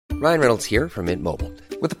Ryan Reynolds here from Mint Mobile.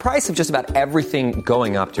 With the price of just about everything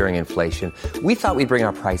going up during inflation, we thought we'd bring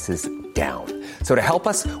our prices down. So to help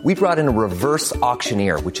us, we brought in a reverse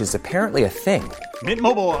auctioneer, which is apparently a thing. Mint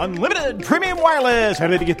Mobile Unlimited Premium Wireless. How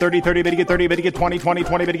to get 30, 30, bit to get 30, bit to get 20, 20,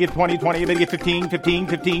 20, bit to get 20, 20, bit to get 15, 15,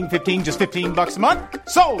 15, 15, just $15 a month?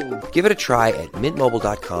 Sold! Give it a try at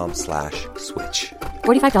mintmobile.com/switch.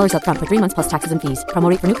 $45 up front for 3 months plus taxes and fees. Promo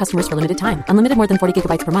rate for new customers for limited time. Unlimited more than 40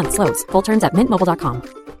 gigabytes per month. Slows full terms at mintmobile.com.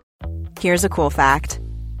 Here's a cool fact.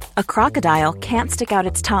 A crocodile can't stick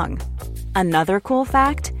out its tongue. Another cool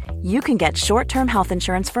fact, you can get short-term health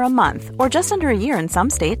insurance for a month or just under a year in some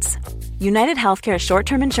states. United Healthcare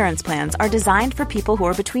short-term insurance plans are designed for people who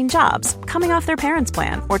are between jobs, coming off their parents'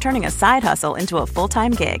 plan, or turning a side hustle into a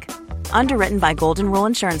full-time gig. Underwritten by Golden Rule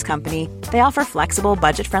Insurance Company, they offer flexible,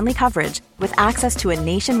 budget-friendly coverage with access to a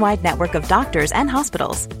nationwide network of doctors and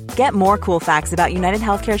hospitals. Get more cool facts about United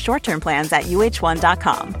Healthcare short-term plans at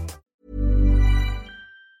uh1.com.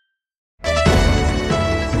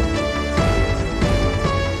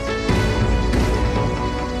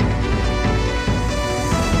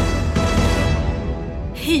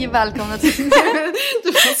 Hej, välkomna till...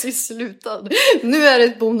 Du måste sluta. Nu är det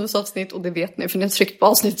ett bonusavsnitt och det vet ni, för ni har tryckt på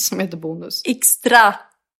avsnitt som heter bonus. Extra!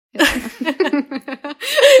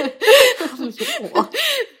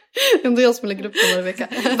 Det är jag som lägger upp den varje vecka.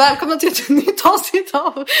 Välkomna till ett nytt avsnitt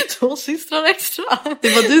av Två systrar extra.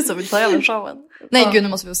 Det var du som vill ta över showen. Nej, gud, nu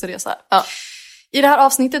måste vi vara seriösa här. Ja. I det här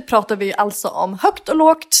avsnittet pratar vi alltså om högt och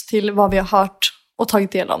lågt till vad vi har hört och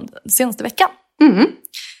tagit del om den senaste veckan. Mm.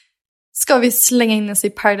 Ska vi slänga in oss i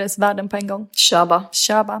Paradise-världen på en gång? Kör bara.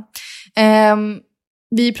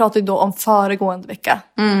 Vi pratade ju då om föregående vecka.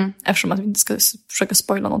 Eftersom att vi inte ska försöka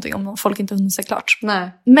spoila någonting om folk inte hunnit se klart. Nej.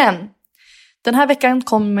 Men den här veckan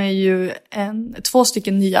kommer ju 2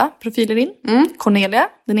 stycken nya profiler in. Cornelia,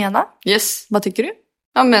 den ena. Yes. Vad tycker du?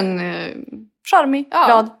 Ja, men... Charmig,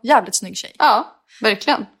 glad, jävligt snygg tjej. Ja,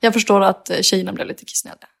 verkligen. Jag förstår att tjejerna blev lite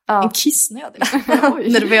kissnödiga. Ja. En kissnödig?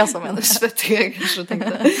 Nervösa med henne. Svettiga kanske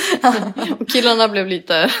tänkte. Och killarna blev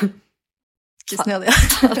lite... Kissnödiga.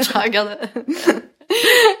 Taggade.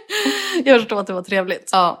 Jag förstår att det var trevligt.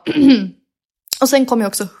 Ja. Och sen kom ju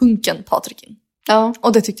också hunken Patrik in. Ja.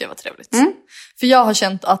 Och det tyckte jag var trevligt. För jag har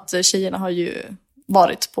känt att tjejerna har ju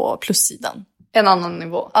varit på plussidan. En annan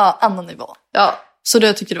nivå. Ja, annan nivå. Ja. Så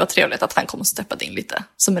då tyckte jag det var trevligt att han kom och steppade in lite.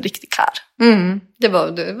 Som en riktig kär. Det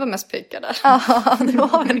var mest pekar där. Ja, det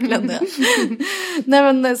var verkligen det.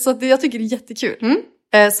 Nej, men så att jag tycker det är jättekul.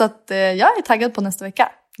 Så att jag är taggad på nästa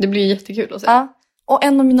vecka. Det blir jättekul att se. Ja. Och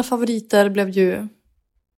en av mina favoriter blev ju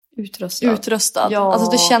utröstad. Ja.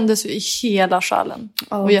 Alltså det kändes ju i hela själen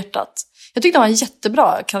och hjärtat. Jag tyckte han var en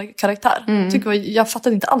jättebra karaktär. Jag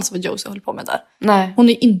fattade inte alls vad Josie höll på med där. Nej. Hon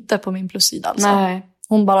är inte på min plussida alltså. Nej.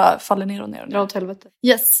 Hon bara faller ner och ner och ner. Dra åt helvete.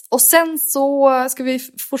 Yes. Och sen så ska vi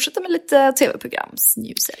fortsätta med lite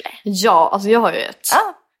tv-programsnews eller? Ja, alltså jag har ju ett.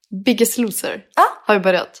 Biggest Loser. Har ju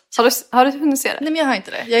börjat. Har du hunnit se det? Nej, men jag har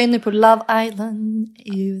inte det. Jag är inne på Love Island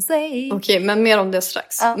USA. Okej, men mer om det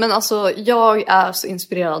strax. Men alltså, jag är så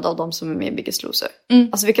inspirerad av de som är med i Biggest Loser.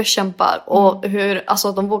 Alltså vilka kämpar. Och hur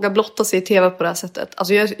alltså, de vågar blotta sig i tv på det här sättet.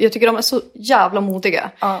 Alltså jag tycker de är så jävla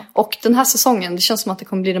modiga. Och den här säsongen, det känns som att det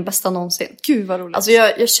kommer bli den bästa någonsin. Gud vad roligt. Alltså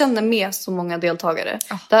jag känner med så många deltagare.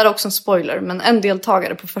 Det här är också en spoiler. Men en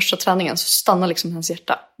deltagare på första träningen så stannar liksom hennes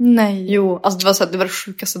hjärta. Nej. Jo, alltså det var det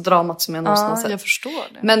sjukaste dramat som jag någonsin har sett. Jag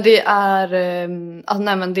förstår det. Men det är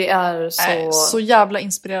det är så jävla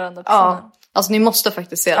inspirerande personer. Ja, alltså ni måste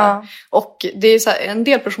faktiskt se det. Och det är så här, en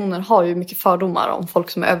del personer har ju mycket fördomar om folk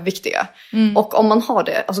som är överviktiga. Och om man har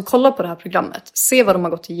det, alltså kolla på det här programmet, se vad de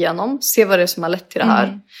har gått igenom, se vad det är som har lett till det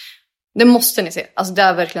här. Det måste ni se. Alltså det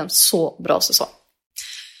är verkligen så bra säsong.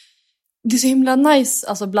 Det är så himla nice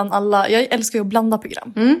alltså bland alla. Jag älskar ju att blanda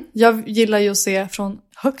program. Jag gillar ju att se från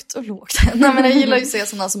högt och lågt. Nej, men jag gillar ju att se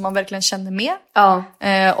sådana som man verkligen känner med.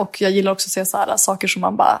 Och jag gillar också att se så här saker som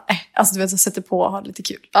man bara alltså du vet, så sätter på och har lite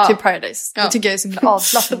kul. Typ Paradise. Det tycker jag är så himla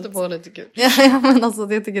avslappnat. Sätter på lite kul. Ja, men alltså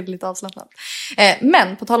det tycker jag är lite avslappnat.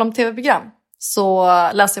 Men på tal om tv-program så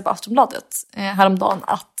läste jag på Aftonbladet häromdagen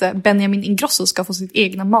att Benjamin Ingrosso ska få sitt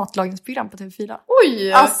egna matlagningsprogram på TV4.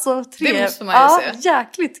 Oj! Alltså det måste man ju se.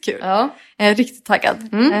 Jäkligt kul. Riktigt taggad.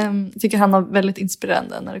 Tycker han är väldigt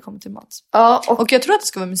inspirerande när det kommer till mat. Och jag tror att det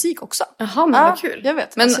ska vara musik också. Jaha, men vad kul. Jag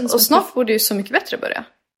vet. Men och snart borde ju Så mycket bättre börja.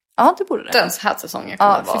 Ja, det borde det. Den här säsongen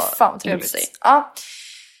kommer vara fan trevligt.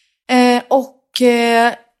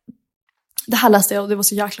 Det här läste jag och det var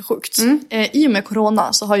så jäkla sjukt. I och med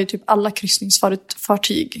corona så har ju typ alla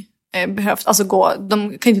kryssningsfartyg behövt alltså gå.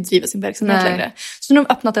 De kan inte driva sin verksamhet längre. Så nu har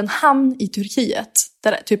de öppnat en hamn i Turkiet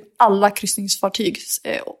där typ alla kryssningsfartyg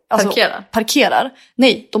parkerar.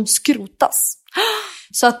 Nej, de skrotas.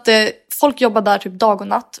 Så att folk jobbar där typ dag och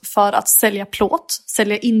natt för att sälja plåt,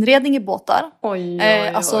 sälja inredning i båtar.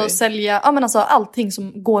 Alltså sälja allting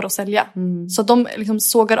som går att sälja. Så de liksom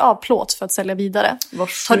sågar av plåt för att sälja vidare.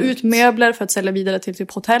 Tar ut möbler för att sälja vidare till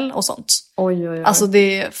typ hotell och sånt. Alltså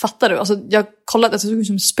det fattar du. Alltså jag kollade, det såg ut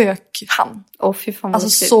som en spökhamn. Fy fan, alltså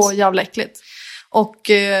så jävla äckligt. Och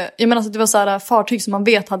jag menar alltså, det var så här fartyg som man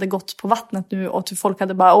vet hade gått på vattnet nu och typ folk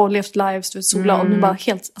hade bara levt lives, du vet, sola och nu bara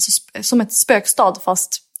helt alltså, som ett spökstad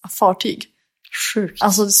fast fartyg. Sjukt.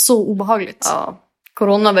 Alltså det är så obehagligt. Ja.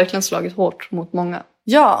 Corona har verkligen slagit hårt mot många.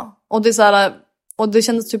 Ja, och det är så här, och det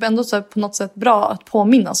kändes typ ändå så här, på något sätt bra att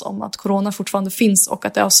påminnas om att corona fortfarande finns och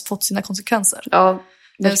att det har fått sina konsekvenser. Ja,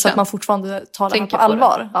 så att man fortfarande tar det här på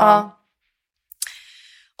allvar. Ja.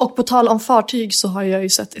 Och på tal om fartyg så har jag ju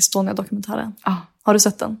sett Estonia-dokumentären. Har du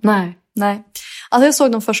sett den? Nej. Alltså jag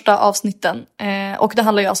såg de första avsnitten. Och det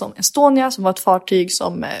handlar ju alltså om Estonia som var ett fartyg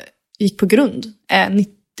som gick på grund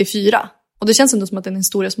 94. Och det känns ändå som att det är en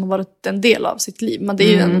historia som har varit en del av sitt liv. Men det är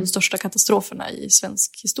ju en av de största katastroferna i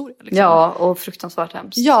svensk historia. Liksom. Ja, och fruktansvärt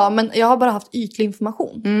hemskt. Ja, men jag har bara haft ytlig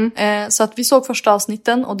information. Så att vi såg första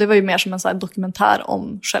avsnitten och det var ju mer som en så här dokumentär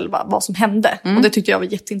om själva vad som hände. Och det tyckte jag var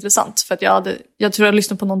jätteintressant. För att jag tror jag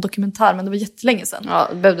lyssnade på någon dokumentär men det var jättelänge sedan. Ja,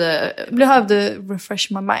 det behövde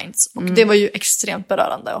refresh my minds. Och det var ju extremt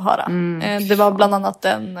berörande att höra. Det var bland annat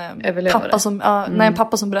en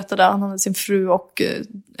pappa som berättade att han hade sin fru och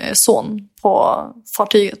son på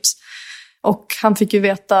fartyget. Och han fick ju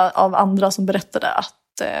veta av andra som berättade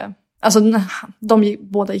att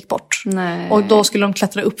båda gick bort. Nej. Och då skulle de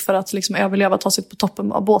klättra upp för att liksom överleva och ta sig på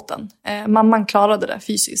toppen av båten. Mamman klarade det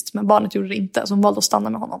fysiskt men barnet gjorde det inte. Så hon valde att stanna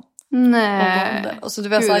med honom. Nej. Och så det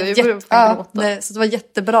var så det var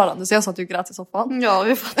jätteberörande. Så jag sa att du grät i soffan. Ja,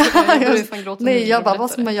 vi fattar. Nej, jag bara,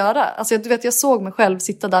 vad ska man göra? Alltså du vet, jag såg mig själv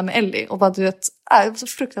sitta där med Ellie och bara, du vet, det var så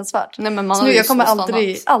fruktansvärt. Nej, men så nu, jag kommer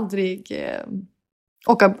aldrig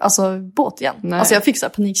åka båt igen. Nej. Alltså jag fick så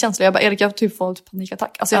här panikkänsla. Jag bara, Erik, jag typ får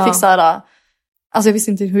panikattack. Alltså jag fick så här, alltså jag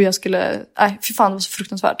visste inte hur jag skulle, fy fan, det var så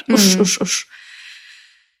fruktansvärt. Usch.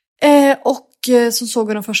 Och så såg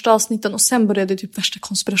vi de första avsnitten och sen började typ värsta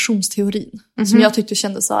konspirationsteorin. Som jag tyckte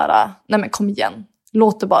kände så här, nej men kom igen.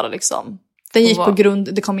 Låt det bara liksom. Den gick på grund,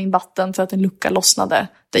 det kom in vatten för att en lucka lossnade.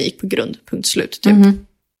 Den gick på grund, punkt slut typ.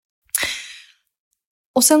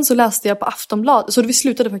 Och sen så läste jag på Aftonbladet, så vi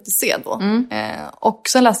slutade faktiskt se då. Och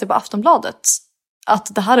sen läste jag på Aftonbladet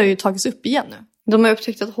att det här har ju tagits upp igen nu. De har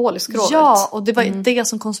upptäckt ett hål i skrovet. Ja, och det var det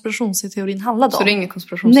som konspirationsteorin handlade om. Så det är ingen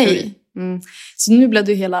konspirationsteori? Nej. Så nu blev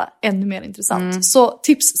det ju hela ännu mer intressant. Så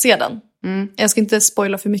tips, se den. Jag ska inte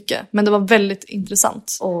spoila för mycket, men det var väldigt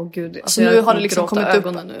intressant. Gud. Så nu har det liksom kommit upp.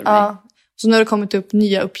 Så nu har det kommit upp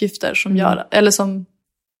nya uppgifter som gör, eller som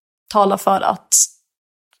talar för att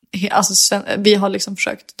vi har liksom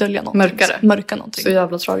försökt dölja någonting. Mörka någonting. Så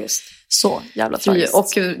jävla tragiskt. Så jävla tragiskt. Och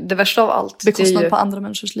det värsta av allt. Bekostnad på andra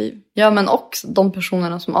människors liv. Ja, men och de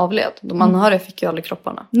personerna som avled. De anhöriga fick ju aldrig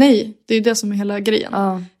kropparna. Nej, det är ju det som är hela grejen.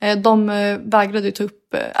 De vägrade ju ta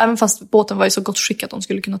upp, även fast båten var i så gott skick att de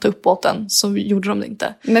skulle kunna ta upp båten, så gjorde de det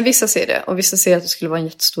inte. Men vissa ser det, och vissa ser att det skulle vara en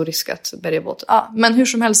jättestor risk att bärga båten. Ja, men hur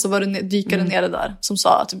som helst så var det dykare nere där som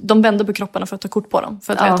sa att de vände på kropparna för att ta kort på dem.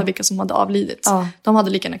 För att veta vilka som hade avlidit. De hade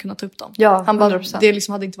lika gärna kunnat ta upp dem. Ja, han bara, det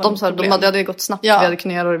liksom hade inte varit något problem. Det hade ju gått snabbt, vi hade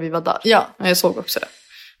kunnat göra det, vi var där. Ja. Jag såg också det.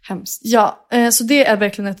 Hemskt. Ja, så det är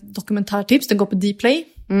verkligen ett dokumentärtips. Den går på Dplay.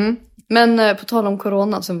 Men på tal om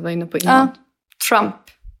corona som vi var inne på innan. Trump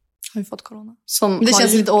har ju fått corona. Det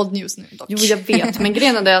känns lite old news nu dock. Jo, jag vet. Men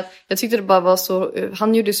grejen är det att jag tyckte det bara var så.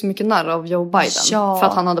 Han gjorde så mycket narr av Joe Biden. Ja. För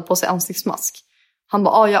att han hade på sig ansiktsmask. Han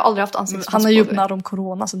bara, jag har aldrig haft ansiktsmask. Han har gjort narr om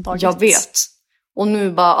corona sen dagen. Jag vet. Och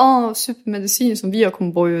nu bara, supermedicin som vi har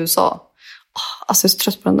kommit på i USA. Alltså jag är så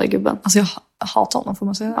trött på den där gubben. Alltså jag hatar honom, får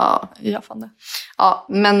man säga. Ja. Jag fann det. Ja,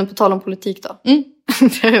 men på tal om politik då.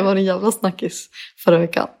 Det var en jävla snackis förra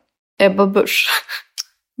veckan. Ebba Busch.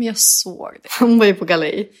 Men jag såg det. Hon var ju på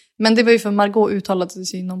galej. Men det var ju för Margot uttalade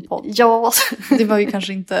sig i någon podd. Ja. Det var ju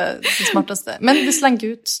kanske inte det smartaste. Men det slank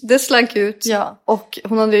ut. Det slank ut. Ja. Och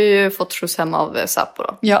hon hade ju fått skjuts hem av Säpo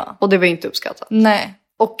då. Ja. Och det var inte uppskattat. Nej.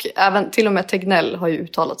 Och även till och med Tegnell har ju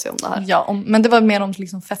uttalat sig om det här. Ja, men det var mer om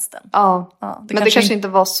liksom festen. Ja, men det kanske inte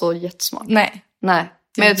var så jättesmart. Nej. Men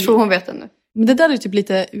jag tror hon vet det nu. Men det där är typ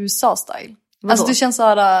lite USA-style. Vadå? Alltså det känns så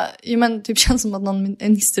här, typ känns som att någon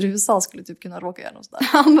minister i USA skulle typ kunna råka göra något sådär.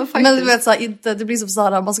 Ja, men faktiskt. Men du vet så här, det blir så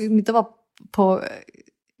här, man ska inte vara på.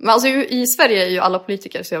 Men alltså i Sverige är ju alla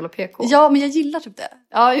politiker så jävla PK. Ja, men jag gillar typ det.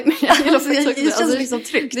 Ja, men jag gillar det känns liksom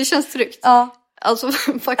tryggt. Det känns tryggt. Ja. Alltså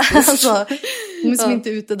faktiskt. Alltså, de är som inte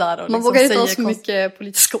ute där och man liksom vågar inte ha så mycket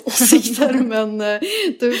politiska åsikter men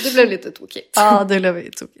det blev lite tokigt. Ja, det blev ju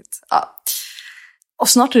tokigt. Ja. Och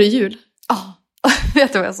snart är det jul. Ja.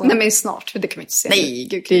 Vet du vad jag sa? Nej men snart, det kan vi inte se. Nej,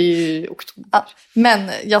 gud. Det är ju oktober. Ja.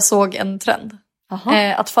 Men jag såg en trend.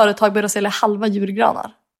 Att företag börjar sälja halva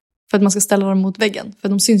julgranar. För att man ska ställa dem mot väggen. För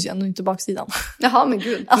de syns ju ändå inte baksidan. Jaha, men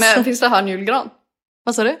gud. Alltså, men finns det här julgran?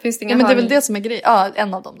 Vad sa du? Finns det inga men det är väl det som är grejen. Ja,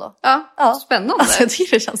 en av dem då. Ja. Spännande. Alltså, jag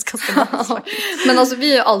tycker det känns ganska bra. Men alltså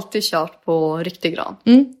vi har alltid kört på riktig gran.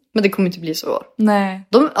 Men det kommer inte bli så i år. Nej.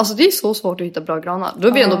 Alltså det är så svårt att hitta bra granar. Då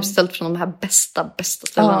har vi ändå beställt från de här bästa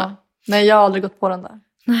ställena. Nej, jag har aldrig gått på den där.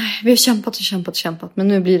 Nej, vi har kämpat. Men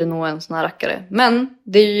nu blir det nog en sån här rackare. Men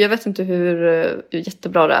det är ju, jag vet inte hur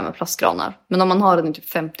jättebra det är med plastgranar. Men om man har den i typ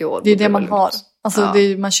 50 år. Det är det man har. Alltså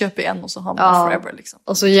man köper en och så har man forever liksom.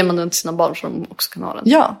 Och så ger man den till sina barn så de också kan ha den.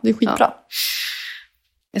 Ja, det är skitbra. Ja.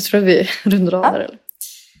 Jag tror att vi rundar av här eller?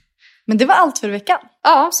 Men det var allt för veckan.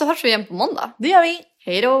 Ja, så hörs vi igen på måndag. Det gör vi.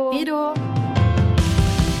 Hej då. Hej då.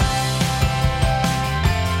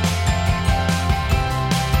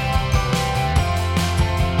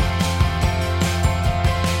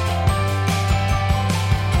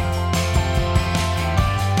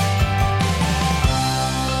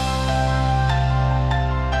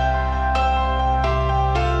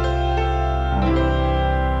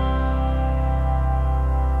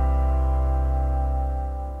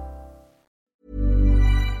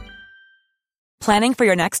 Planning for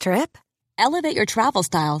your next trip? Elevate your travel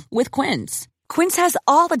style with Quince. Quince has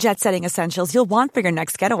all the jet-setting essentials you'll want for your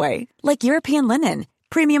next getaway, like European linen,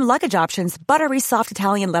 premium luggage options, buttery soft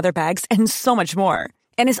Italian leather bags, and so much more.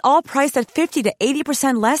 And is all priced at 50 to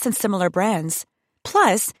 80% less than similar brands.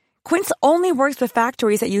 Plus, Quince only works with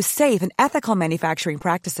factories that use safe and ethical manufacturing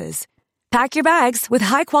practices. Pack your bags with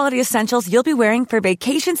high-quality essentials you'll be wearing for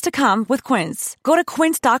vacations to come with Quince. Go to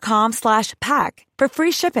quince.com/pack for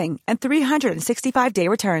free shipping and 365-day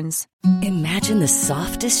returns. Imagine the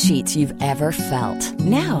softest sheets you've ever felt.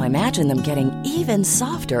 Now imagine them getting even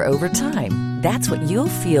softer over time. That's what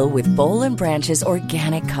you'll feel with Boll & Branch's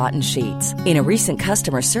organic cotton sheets. In a recent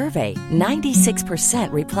customer survey,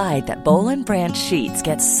 96% replied that Boll & Branch sheets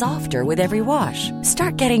get softer with every wash.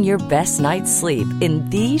 Start getting your best night's sleep in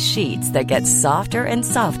these sheets that get softer and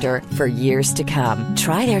softer for years to come.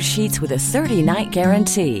 Try their sheets with a 30-night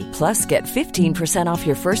guarantee. Plus, get 15% off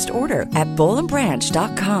your first order at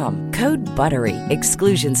bollandbranch.com. Code BUTTERY.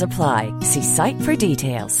 Exclusions apply. See site for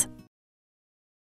details.